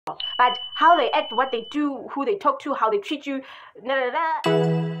but how they act, what they do, who they talk to, how they treat you,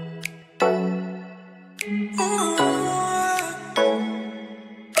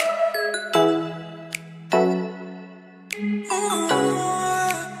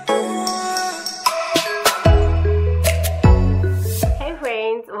 Hey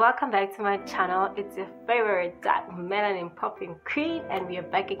friends, welcome back to my channel. It's your favorite dark melanin popping queen, and we are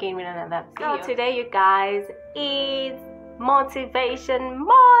back again with another video. So today, you guys, it's Motivation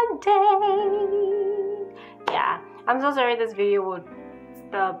Monday. Yeah, I'm so sorry this video would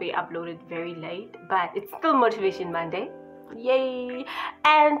still be uploaded very late, but it's still Motivation Monday. Yay!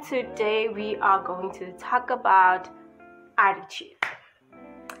 And today we are going to talk about attitude.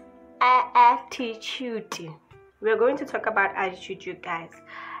 We're going to talk about attitude, you guys,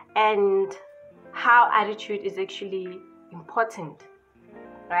 and how attitude is actually important,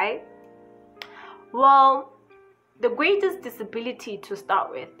 right? Well, the greatest disability to start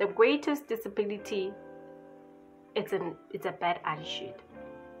with, it's a bad attitude.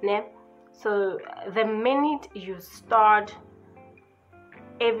 Yeah? So the minute you start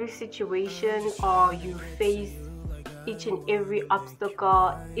every situation or you face each and every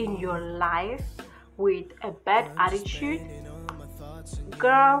obstacle in your life with a bad attitude,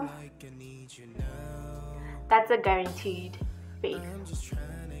 girl, that's a guaranteed fail.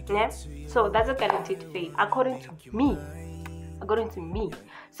 Yeah? So that's a guaranteed fail according to me.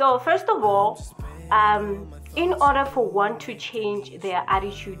 So first of all, in order for one to change their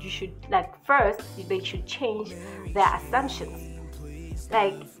attitude, you should they should change their assumptions,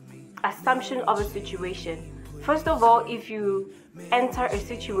 like assumption of a situation. First of all, if you enter a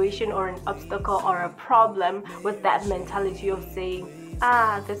situation or an obstacle or a problem with that mentality of saying,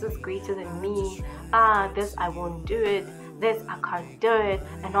 this is greater than me, this I won't do it, this I can't do it,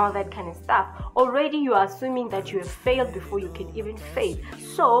 and all that kind of stuff, already you are assuming that you have failed before you can even fail.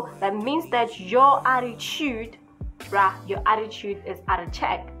 So that means that your attitude is out of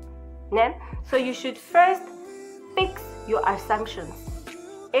check. Yeah? So you should first fix your assumptions.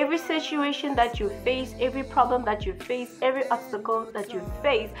 Every situation that you face, every problem that you face, every obstacle that you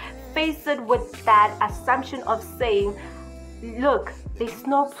face it with that assumption of saying, look, there's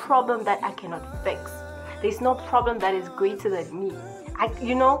no problem that I cannot fix. There's no problem that is greater than me.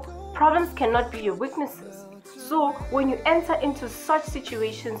 Problems cannot be your weaknesses. So when you enter into such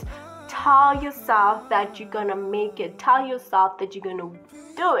situations, tell yourself that you're gonna make it. Tell yourself that you're gonna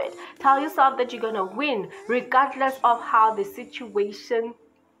do it. Tell yourself that you're gonna win, regardless of how the situation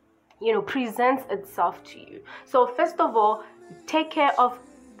presents itself to you. So first of all, take care of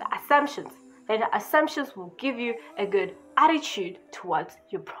the assumptions, and the assumptions will give you a good attitude towards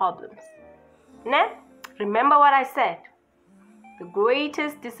your problems. Now, remember what I said. The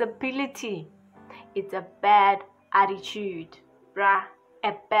greatest disability is a bad attitude,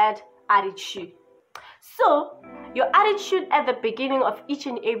 a bad attitude. So your attitude at the beginning of each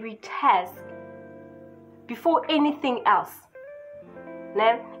and every task, before anything else,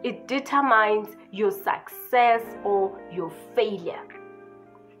 it determines your success or your failure.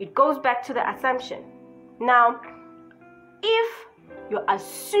 It goes back to the assumption. Now, if you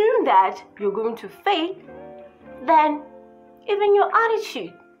assume that you're going to fail, then even your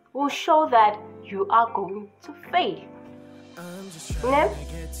attitude will show that you are going to fail.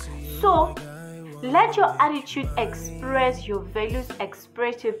 So, let your attitude express your values,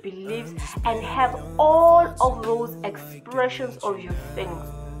 express your beliefs, and have all of those expressions of your feelings.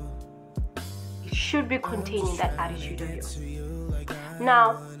 It should be contained in that attitude of yours.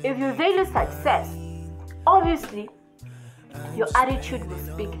 Now, if you value success, obviously, your attitude will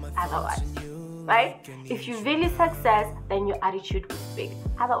speak otherwise, right? If you value success, then your attitude will speak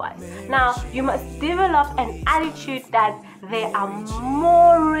otherwise. Now, you must develop an attitude that there are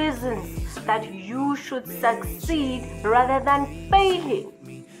more reasons that you should succeed rather than failing.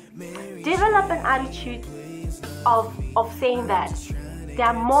 Develop an attitude of saying that there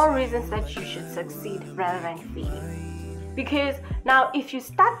are more reasons that you should succeed rather than failing. Because now if you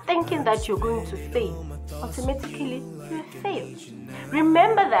start thinking that you're going to fail, automatically you will fail.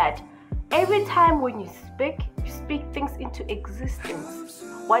 Remember that every time when you speak things into existence.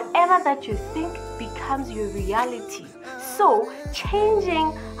 Whatever that you think becomes your reality. So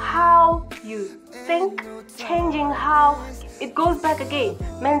changing how you think, changing how it goes back again,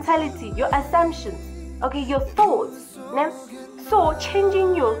 mentality, your assumptions, okay, your thoughts. So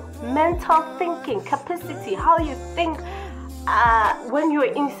changing your mental thinking capacity, how you think when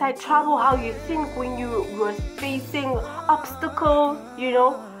you're inside trouble, how you think when you're facing obstacles,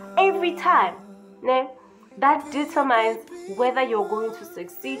 every time. That determines whether you're going to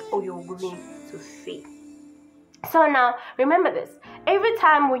succeed or you're going to fail. So now, remember this. Every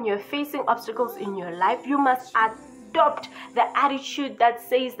time when you're facing obstacles in your life, you must adopt the attitude that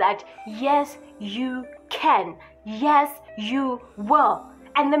says that, yes, you can. Yes, you will.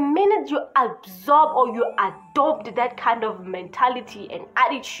 And the minute you absorb or you adopt that kind of mentality and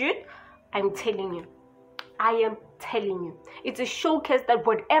attitude, I'm telling you, I am telling you, it's a showcase that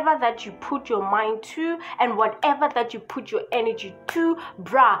whatever that you put your mind to and whatever that you put your energy to,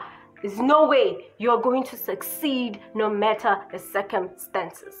 there's no way you're going to succeed no matter the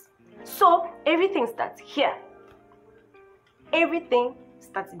circumstances. So everything starts here. Everything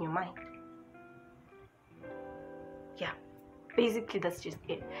starts in your mind. Yeah, basically that's just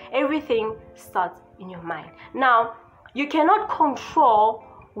it. Everything starts in your mind. Now, you cannot control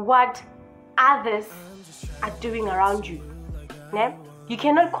what others are doing around you. Yeah? You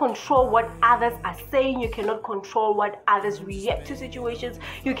cannot control what others are saying. You cannot control what others react to situations.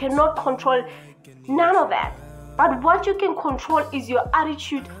 You cannot control none of that. But what you can control is your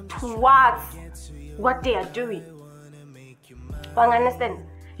attitude towards what they are doing. You understand?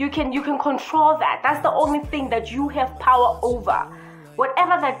 You can control that. That's the only thing that you have power over.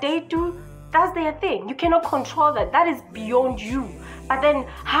 Whatever that they do, that's their thing. You cannot control that. That is beyond you. But then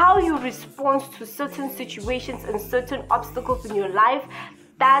how you respond to certain situations and certain obstacles in your life,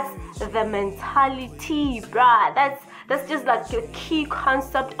 that's the mentality, That's just like the key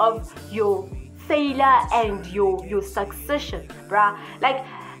concept of your failure and your succession, Like,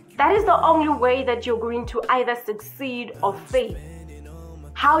 that is the only way that you're going to either succeed or fail.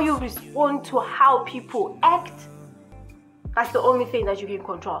 How you respond to how people act, that's the only thing that you can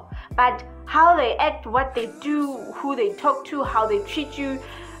control. But how they act, what they do, who they talk to, how they treat you,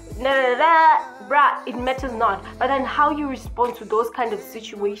 it matters not. But then how you respond to those kind of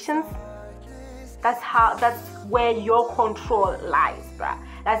situations, that's where your control lies,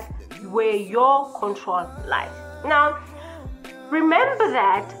 That's where your control lies. Now, remember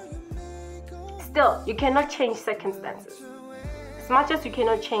that still, you cannot change circumstances. As much as you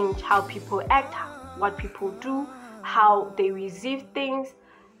cannot change how people act, what people do, how they receive things,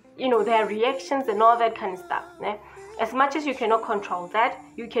 their reactions and all that kind of stuff. As much as you cannot control that,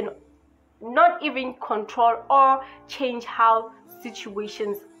 you can not even control or change how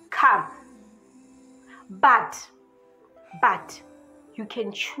situations come. But you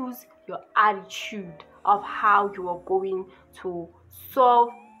can choose your attitude of how you are going to solve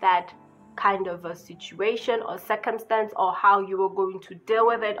that kind of a situation or circumstance, or how you are going to deal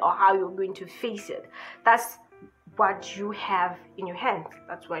with it, or how you're going to face it. That's what you have in your hands.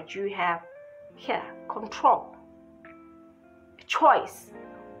 That's what you have here. Control. Choice.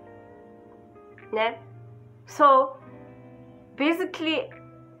 So basically,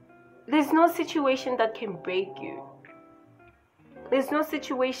 there's no situation that can break you. There's no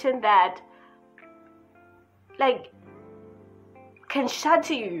situation that can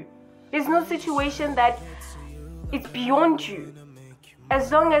shatter you. There's no situation that it's beyond you. As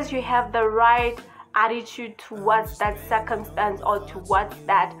long as you have the right attitude towards that circumstance, or towards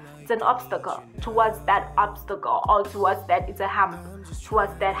that it's an obstacle, towards that obstacle, or towards that it's a hump,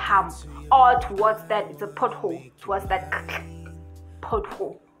 towards that hump, or towards that it's a pothole, towards that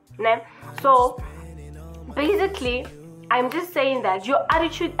pothole. So basically, I'm just saying that your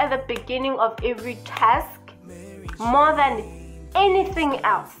attitude at the beginning of every task, more than anything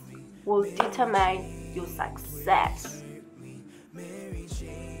else, will determine your success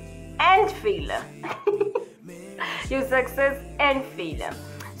and failure. Your success and failure.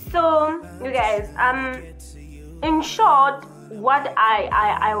 So, you guys, in short, what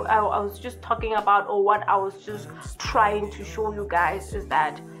I was just talking about, or what I was just trying to show you guys, is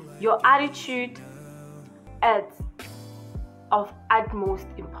that your attitude is of utmost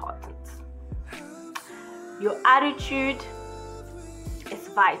importance. Your attitude is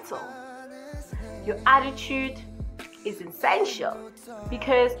vital. Your attitude is essential,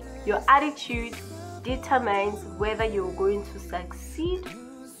 because your attitude determines whether you're going to succeed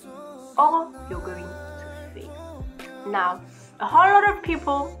or you're going to fail. Now, a whole lot of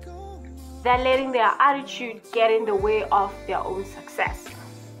people, they're letting their attitude get in the way of their own success.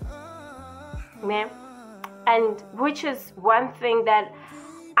 And which is one thing that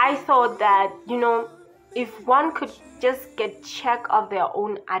I thought that, if one could just get check of their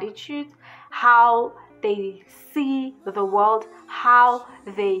own attitude, how they see the world, how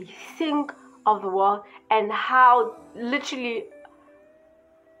they think of the world, and how literally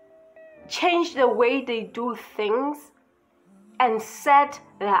change the way they do things and set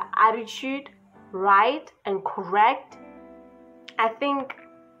their attitude right and correct, I think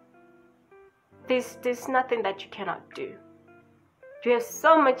there's nothing that you cannot do. You have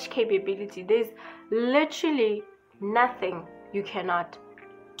so much capability. There's literally nothing you cannot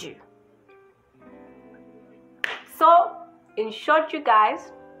do. So in short, you guys,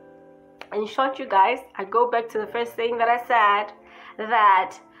 I go back to the first thing that I said,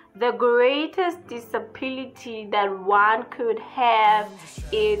 that the greatest disability that one could have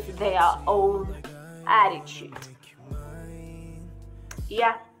is their own attitude.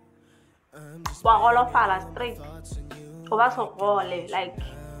 Yeah. Straight. Like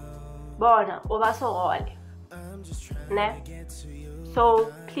bona ne?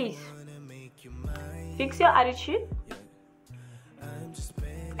 So please fix your attitude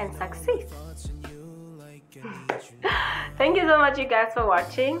and succeed. Thank you so much, you guys, for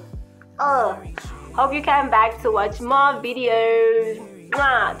watching. Hope you come back to watch more videos.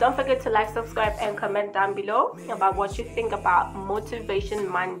 Don't forget to like, subscribe, and comment down below about what you think about Motivation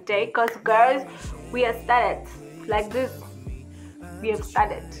Monday, because girls, we have started like this. We have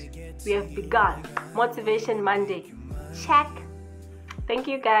started, we have begun. Motivation Monday, check. Thank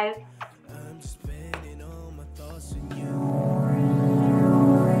you guys.